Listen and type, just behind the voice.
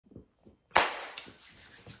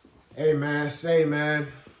Hey man, say man,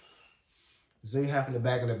 Z half in the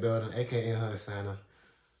back of the building, aka Hood Santa.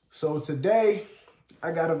 So today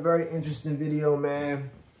I got a very interesting video, man.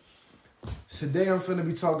 Today I'm finna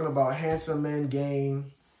be talking about handsome men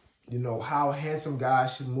game. You know how handsome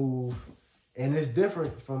guys should move, and it's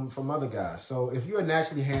different from other guys. So if you're a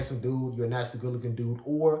naturally handsome dude, you're a naturally good looking dude,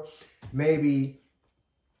 or maybe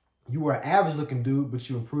you were an average looking dude, but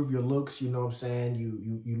you improve your looks. You know what I'm saying?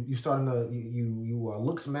 You starting to you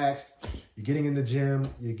looks maxed. You're getting in the gym.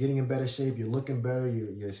 You're getting in better shape. You're looking better.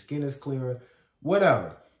 Your skin is clearer.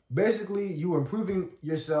 Whatever. Basically, you are improving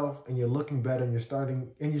yourself and you're looking better. And you're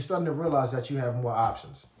starting to realize that you have more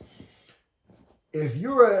options. If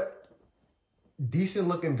you're a decent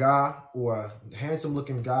looking guy or a handsome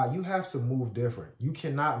looking guy, you have to move different. You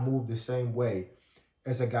cannot move the same way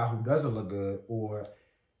as a guy who doesn't look good, or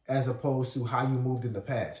as opposed to how you moved in the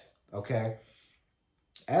past, okay?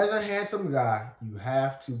 As a handsome guy, you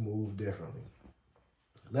have to move differently.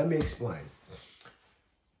 Let me explain.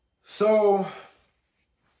 So,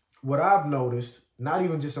 what I've noticed, not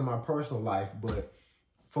even just in my personal life, but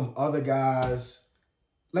from other guys,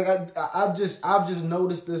 like I've just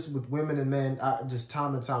noticed this with women and men, just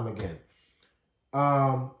time and time again.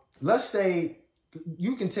 Let's say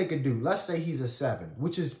you can take a dude, let's say he's a 7,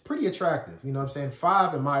 which is pretty attractive. You know what I'm saying?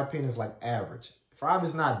 5, in my opinion, is like average. 5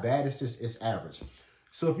 is not bad, it's average.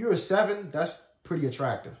 So if you're a 7, that's pretty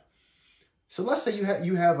attractive. So let's say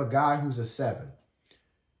you have a guy who's a 7.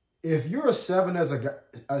 If you're a 7 as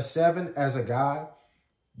a guy,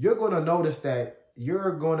 you're going to notice that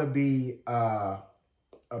you're going to be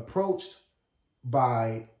approached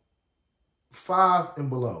by 5 and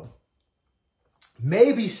below.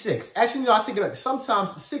 Maybe 6. Actually, no, I take it back.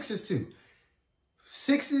 Sometimes 6 is too.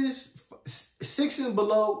 6 and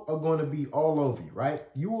below are going to be all over you, right?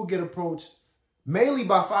 You will get approached mainly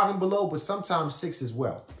by 5 and below, but sometimes 6 as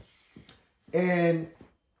well. And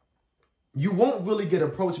you won't really get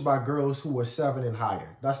approached by girls who are 7 and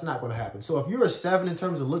higher. That's not going to happen. So if you're a 7 in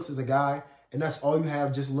terms of looks as a guy, and that's all you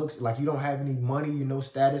have, just looks, like you don't have any money, you know,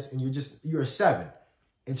 status, and you're a 7.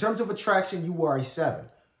 In terms of attraction, you are a 7.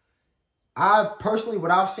 What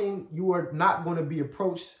I've seen, you are not going to be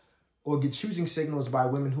approached or get choosing signals by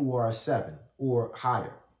women who are a 7 or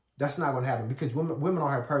higher. That's not going to happen because women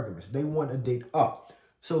are hypergamous. They want a date up.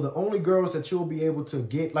 So the only girls that you'll be able to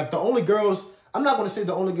get, like the only girls, I'm not going to say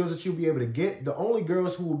the only girls that you'll be able to get, the only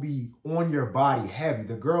girls who will be on your body heavy,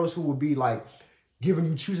 the girls who will be like giving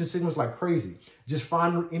you choosing signals like crazy, just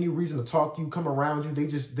find any reason to talk to you, come around you. They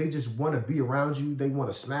just want to be around you. They want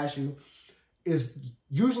to smash you, is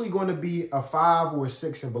usually going to be a 5 or a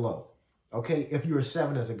 6 and below, okay, if you're a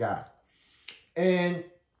 7 as a guy. And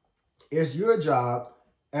it's your job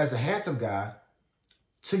as a handsome guy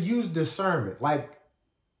to use discernment. Like,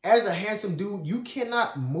 as a handsome dude, you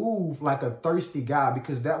cannot move like a thirsty guy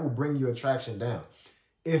because that will bring your attraction down.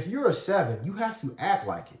 If you're a 7, you have to act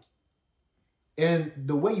like it. And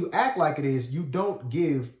the way you act like it is, you don't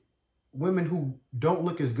give women who don't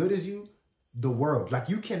look as good as you the world. Like,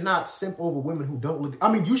 you cannot simp over women who don't look.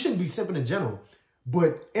 I mean, you shouldn't be simping in general,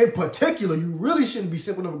 but in particular, you really shouldn't be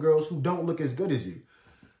simping over girls who don't look as good as you.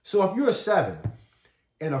 So if you're a 7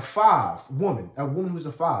 and a 5 woman, a woman who's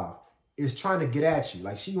a 5 is trying to get at you,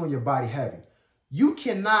 like she on your body heavy, you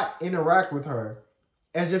cannot interact with her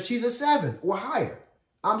as if she's a 7 or higher.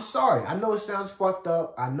 I'm sorry. I know it sounds fucked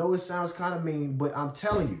up. I know it sounds kind of mean, but I'm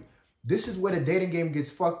telling you, this is where the dating game gets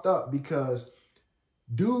fucked up, because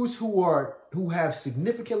dudes who have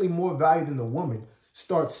significantly more value than the woman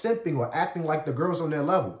start simping or acting like the girls on their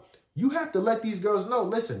level. You have to let these girls know,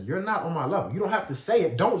 listen, you're not on my level. You don't have to say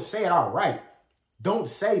it. Don't say it outright. Don't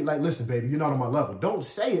say like, listen, baby, you're not on my level. Don't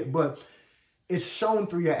say it, but it's shown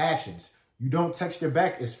through your actions. You don't text her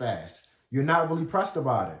back as fast. You're not really pressed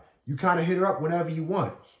about it. You kind of hit her up whenever you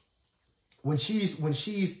want. When she's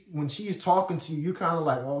talking to you, you're kind of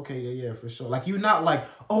like, oh, okay, yeah, for sure. Like, you're not like,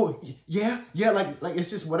 oh, yeah, like it's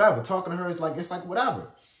just whatever. Talking to her is like, it's like whatever.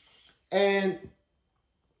 And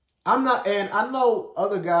I know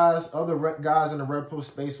other guys in the Red Pill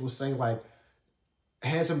space will say like,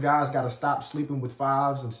 handsome guys got to stop sleeping with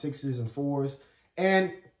 5s and 6s and 4s.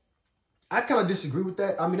 And I kind of disagree with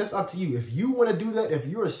that. I mean, that's up to you. If you want to do that, if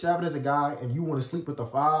you're a 7 as a guy and you want to sleep with a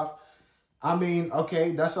 5, I mean,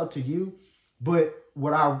 okay, that's up to you. But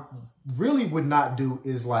what I really would not do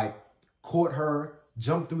is like court her,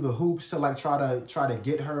 jump through the hoops to like try to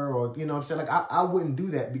get her, or, you know what I'm saying? Like, I wouldn't do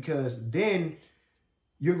that, because then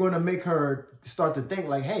you're going to make her start to think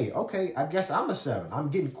like, hey, okay, I guess I'm a 7. I'm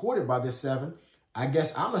getting courted by this 7. I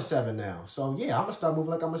guess I'm a 7 now. So yeah, I'm going to start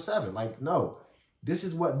moving like I'm a 7. Like, no. This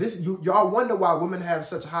is what y'all wonder why women have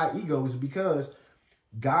such high egos, because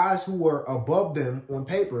guys who are above them on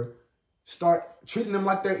paper start treating them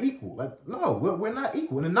like they're equal. Like, no, we're not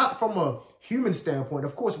equal. And not from a human standpoint.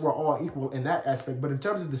 Of course, we're all equal in that aspect. But in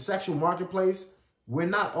terms of the sexual marketplace, we're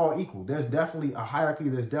not all equal. There's definitely a hierarchy.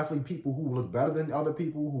 There's definitely people who look better than other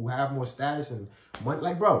people, who have more status and money.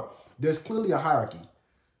 Like, bro, there's clearly a hierarchy.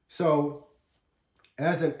 So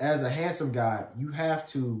as a handsome guy, you have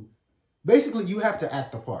to, basically, you have to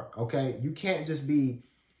act the part, okay? You can't just be,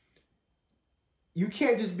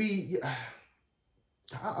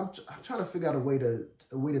 I'm trying to figure out a way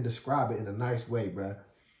to describe it in a nice way, bro.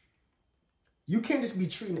 You can't just be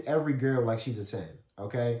treating every girl like she's a 10,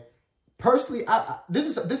 okay? Personally,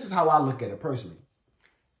 this is how I look at it personally.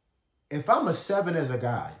 If I'm a 7 as a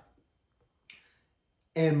guy,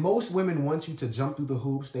 and most women want you to jump through the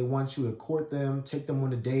hoops, they want you to court them, take them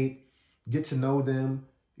on a date, get to know them,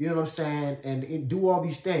 you know what I'm saying, and do all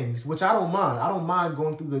these things, which I don't mind. I don't mind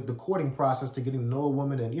going through the courting process to getting to know a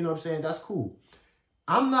woman, and you know what I'm saying, that's cool.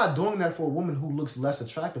 I'm not doing that for a woman who looks less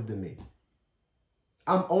attractive than me.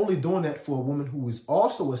 I'm only doing that for a woman who is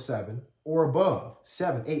also a 7 or above,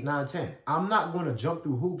 7, 8, 9, 10. I'm not going to jump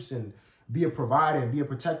through hoops and be a provider and be a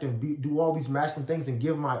protector and do all these masculine things and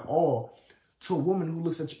give my all to a woman who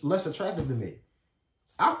looks less attractive than me.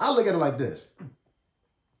 I look at it like this.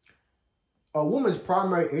 A woman's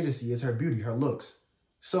primary agency is her beauty, her looks.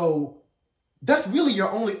 So that's really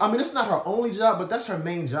your only, I mean, it's not her only job, but that's her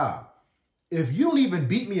main job. If you don't even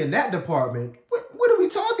beat me in that department, what are we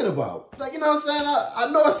talking about? Like, you know what I'm saying?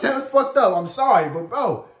 I know it sounds fucked up. I'm sorry, but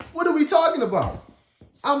bro, what are we talking about?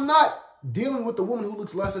 I'm not dealing with the woman who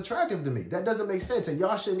looks less attractive than me. That doesn't make sense, and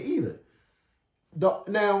y'all shouldn't either.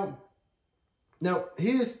 Now,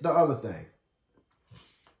 here's the other thing.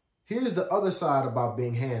 Here's the other side about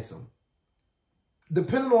being handsome.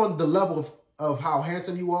 Depending on the level of how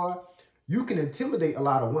handsome you are, you can intimidate a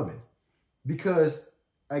lot of women. Because,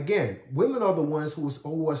 again, women are the ones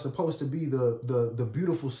who are supposed to be the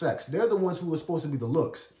beautiful sex. They're the ones who are supposed to be the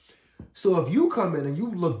looks. So if you come in and you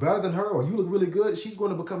look better than her or you look really good, she's going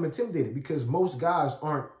to become intimidated because most guys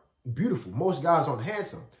aren't beautiful. Most guys aren't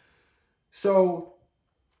handsome. So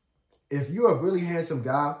if you're a really handsome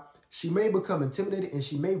guy, she may become intimidated and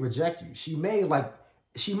she may reject you. She may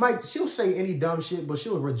she'll say any dumb shit, but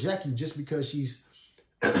she'll reject you just because she's,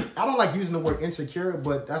 I don't like using the word insecure,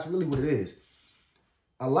 but that's really what it is.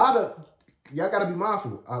 A lot of, y'all got to be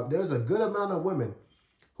mindful. There's a good amount of women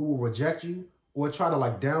who will reject you or try to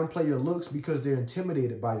like downplay your looks because they're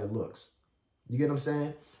intimidated by your looks. You get what I'm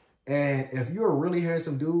saying? And if you're a really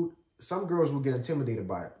handsome dude, some girls will get intimidated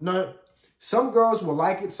by it. No, some girls will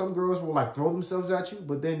like it. Some girls will like throw themselves at you.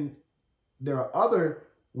 But then there are other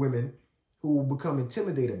women who will become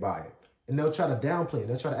intimidated by it. And they'll try to downplay it.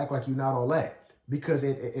 They'll try to act like you're not all that because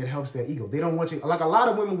it helps their ego. They don't want you, like a lot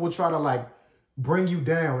of women will try to like bring you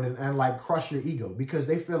down and like crush your ego because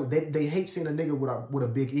they feel, they hate seeing a nigga with a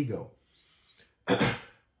big ego.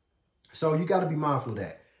 So you got to be mindful of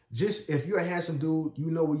that. Just if you're a handsome dude,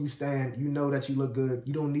 you know where you stand. You know that you look good.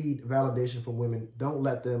 You don't need validation from women. Don't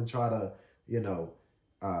let them try to, you know,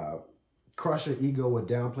 crush your ego or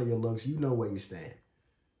downplay your looks. You know where you stand.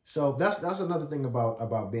 So that's another thing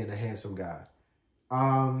about being a handsome guy.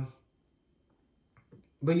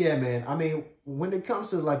 But yeah, man, I mean, when it comes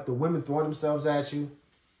to like the women throwing themselves at you,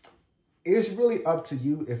 it's really up to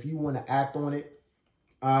you if you want to act on it.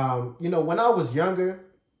 You know, when I was younger,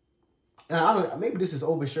 and maybe this is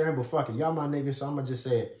oversharing, but fuck it, y'all my niggas, so I'm gonna just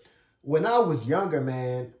say it. When I was younger,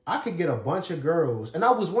 man, I could get a bunch of girls, and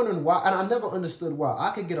I was wondering why, and I never understood why.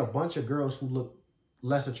 I could get a bunch of girls who look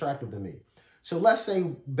less attractive than me. So let's say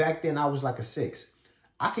back then I was like a 6.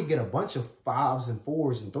 I could get a bunch of 5s and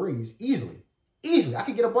 4s and 3s easily. Easily. I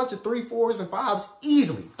could get a bunch of 3, 4s and 5s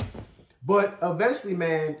easily. But eventually,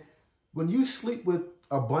 man, when you sleep with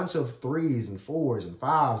a bunch of 3s and 4s and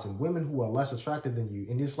 5s and women who are less attractive than you,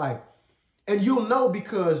 and it's like, and you'll know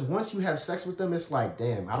because once you have sex with them, it's like,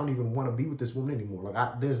 damn, I don't even want to be with this woman anymore.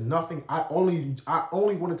 Like, there's nothing. I only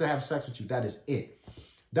wanted to have sex with you. That is it.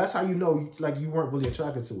 That's how you know, like, you weren't really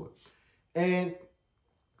attracted to her. And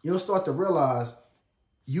you'll start to realize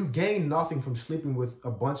you gain nothing from sleeping with a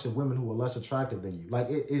bunch of women who are less attractive than you. Like,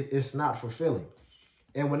 it's not fulfilling.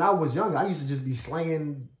 And when I was younger, I used to just be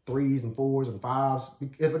slanging 3s and 4s and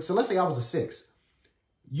 5s. So let's say I was a 6.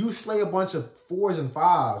 You slay a bunch of 4s and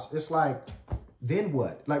 5s. It's like, then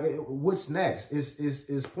what? Like, what's next?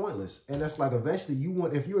 It's pointless. And that's like, eventually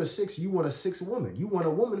if you're a 6, you want a 6 woman. You want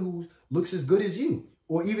a woman who looks as good as you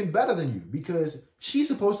or even better than you because she's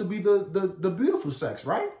supposed to be the beautiful sex,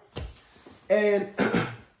 right? And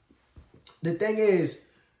the thing is,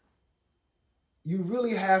 you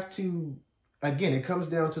really have to, again, it comes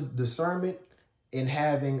down to discernment in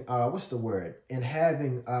having,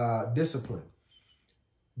 discipline.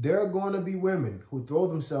 There are going to be women who throw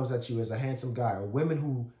themselves at you as a handsome guy, or women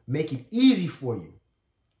who make it easy for you.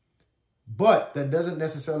 But that doesn't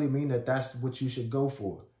necessarily mean that that's what you should go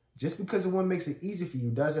for. Just because a woman makes it easy for you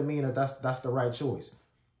doesn't mean that that's the right choice.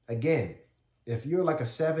 Again, if you're like a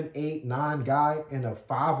 7, 8, 9 guy and a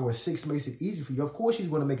 5 or a 6 makes it easy for you, of course she's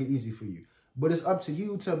going to make it easy for you. But it's up to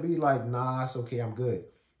you to be like, nah, it's okay, I'm good.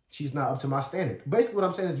 She's not up to my standard. Basically what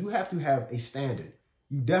I'm saying is you have to have a standard.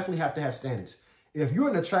 You definitely have to have standards. If you're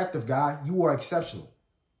an attractive guy, you are exceptional.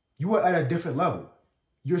 You are at a different level.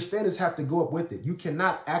 Your standards have to go up with it. You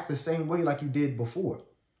cannot act the same way like you did before,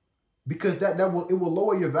 because it will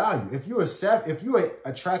lower your value. If you're an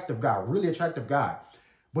attractive guy, really attractive guy,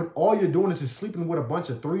 but all you're doing is just sleeping with a bunch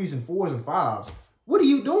of 3s and 4s and 5s, what are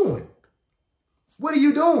you doing? What are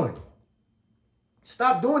you doing?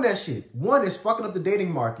 Stop doing that shit. One, it's fucking up the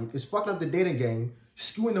dating market. It's fucking up the dating game,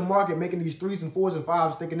 skewing the market, making these 3s and 4s and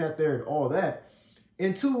 5s, thinking that they're all that.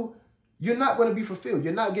 And 2, you're not going to be fulfilled.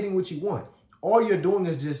 You're not getting what you want. All you're doing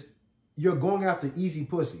is you're going after easy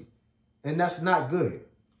pussy. And that's not good.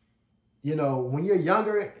 You know, when you're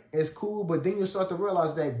younger, it's cool, but then you start to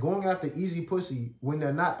realize that going after easy pussy, when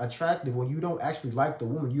they're not attractive, when you don't actually like the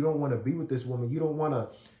woman, you don't want to be with this woman, you don't want to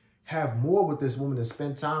have more with this woman and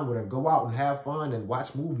spend time with her, go out and have fun and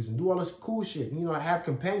watch movies and do all this cool shit, you know, have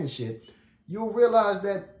companionship, you'll realize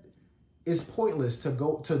that it's pointless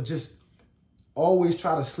to just always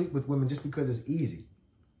try to sleep with women just because it's easy.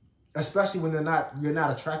 Especially when you're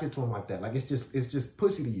not attracted to them like that. Like it's just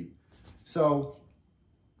pussy to you. So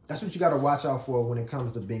that's what you got to watch out for when it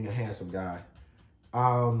comes to being a handsome guy.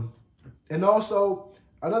 And also,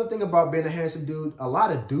 another thing about being a handsome dude, a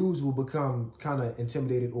lot of dudes will become kind of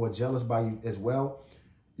intimidated or jealous by you as well.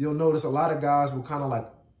 You'll notice a lot of guys will kind of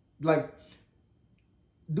like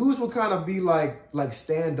dudes will kind of be like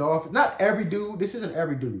standoff. Not every dude. This isn't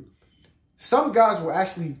every dude. Some guys will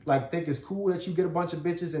actually like think it's cool that you get a bunch of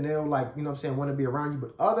bitches and they'll like, you know what I'm saying, want to be around you.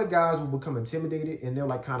 But other guys will become intimidated and they'll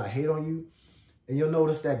like kind of hate on you. And you'll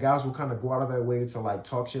notice that guys will kind of go out of their way to like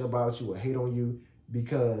talk shit about you or hate on you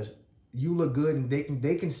because you look good, and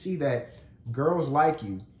they can see that girls like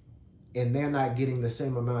you and they're not getting the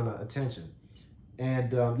same amount of attention.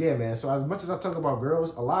 And yeah, man. So as much as I talk about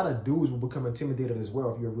girls, a lot of dudes will become intimidated as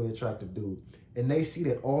well if you're a really attractive dude. And they see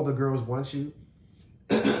that all the girls want you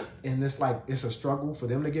and it's like it's a struggle for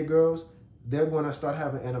them to get girls. They're going to start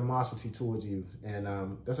having animosity towards you. And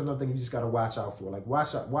that's another thing you just got to watch out for. Like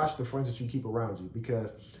watch the friends that you keep around you, because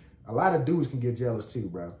a lot of dudes can get jealous too,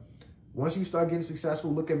 bro. Once you start getting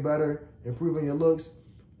successful, looking better, improving your looks,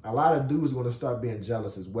 a lot of dudes are going to start being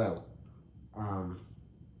jealous as well.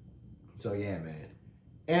 So yeah, man.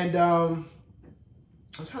 And I'm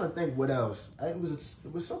trying to think what else. It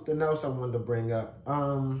was something else I wanted to bring up.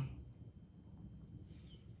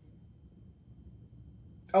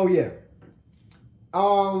 Oh yeah.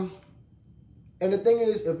 And the thing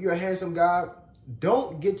is, if you're a handsome guy,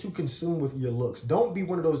 don't get too consumed with your looks. Don't be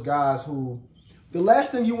one of those guys who, the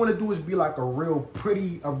last thing you want to do is be like a real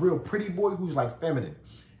pretty boy who's like feminine.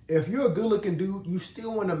 If you're a good looking dude, you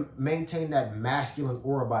still want to maintain that masculine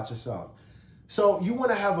aura about yourself. So you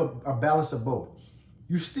want to have a balance of both.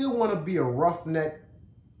 You still want to be a roughneck.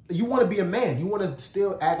 You want to be a man. You want to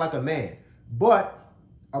still act like a man. But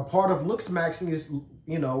a part of looks maxing is,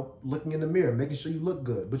 you know, looking in the mirror, making sure you look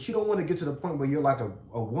good. But you don't want to get to the point where you're like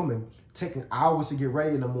a woman taking hours to get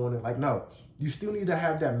ready in the morning. Like, no, you still need to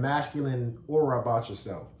have that masculine aura about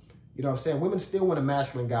yourself. You know what I'm saying? Women still want a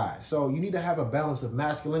masculine guy. So you need to have a balance of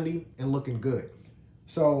masculinity and looking good.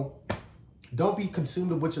 So don't be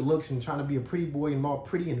consumed with your looks and trying to be a pretty boy and more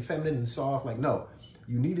pretty and feminine and soft. Like, no,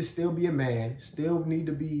 you need to still be a man, still need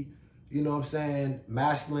to be, you know what I'm saying,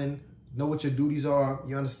 masculine. Know what your duties are.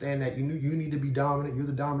 You understand that you need to be dominant. You're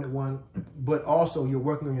the dominant one. But also you're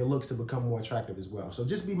working on your looks to become more attractive as well. So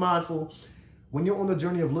just be mindful when you're on the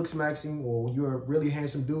journey of looks maxing, or when you're a really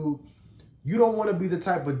handsome dude, you don't want to be the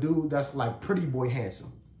type of dude that's like pretty boy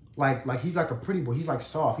handsome. Like he's like a pretty boy. He's like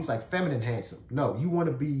soft. He's like feminine handsome. No, you want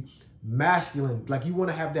to be masculine. Like you want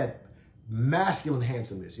to have that masculine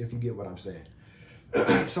handsomeness, if you get what I'm saying.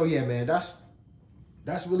 So yeah, man, that's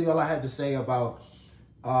really all I had to say about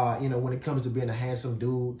you know, when it comes to being a handsome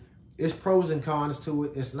dude. It's pros and cons to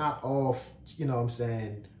it. It's not all, you know what I'm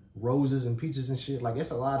saying, roses and peaches and shit. Like,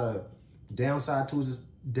 it's a lot of downsides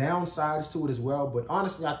to it as well. But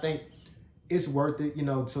honestly, I think it's worth it, you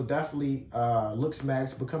know. So definitely looks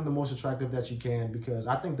max, become the most attractive that you can, because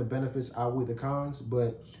I think the benefits outweigh the cons.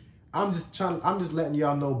 But I'm just letting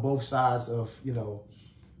y'all know both sides of, you know,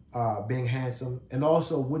 being handsome, and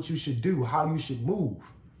also what you should do, how you should move.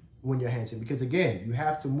 when you're handsome. Because again, you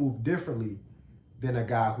have to move differently than a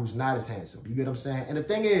guy who's not as handsome. You get what I'm saying? And the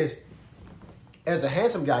thing is, as a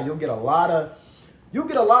handsome guy, you'll get a lot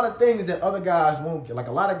of things that other guys won't get. Like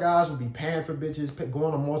a lot of guys will be paying for bitches,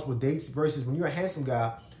 going on multiple dates, versus when you're a handsome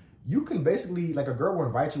guy, you can basically, like a girl will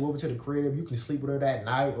invite you over to the crib, you can sleep with her that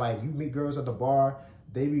night, like you meet girls at the bar,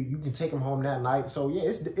 you can take them home that night. So yeah,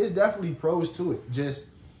 it's definitely pros to it. Just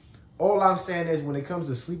all I'm saying is when it comes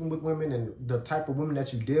to sleeping with women and the type of women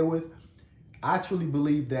that you deal with, I truly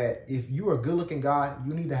believe that if you're a good looking guy,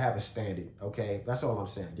 you need to have a standard, okay? That's all I'm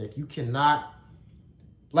saying. Like you cannot,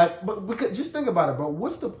 like, but because, just think about it, bro.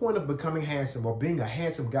 What's the point of becoming handsome or being a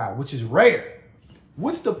handsome guy, which is rare?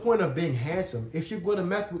 What's the point of being handsome if you're going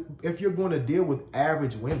to deal with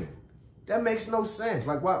average women? That makes no sense.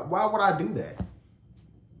 Like, why would I do that?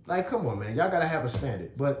 Like, come on, man. Y'all got to have a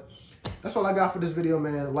standard. But that's all I got for this video,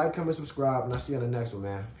 man. Like, comment, subscribe, and I'll see you on the next one,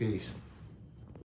 man. Peace.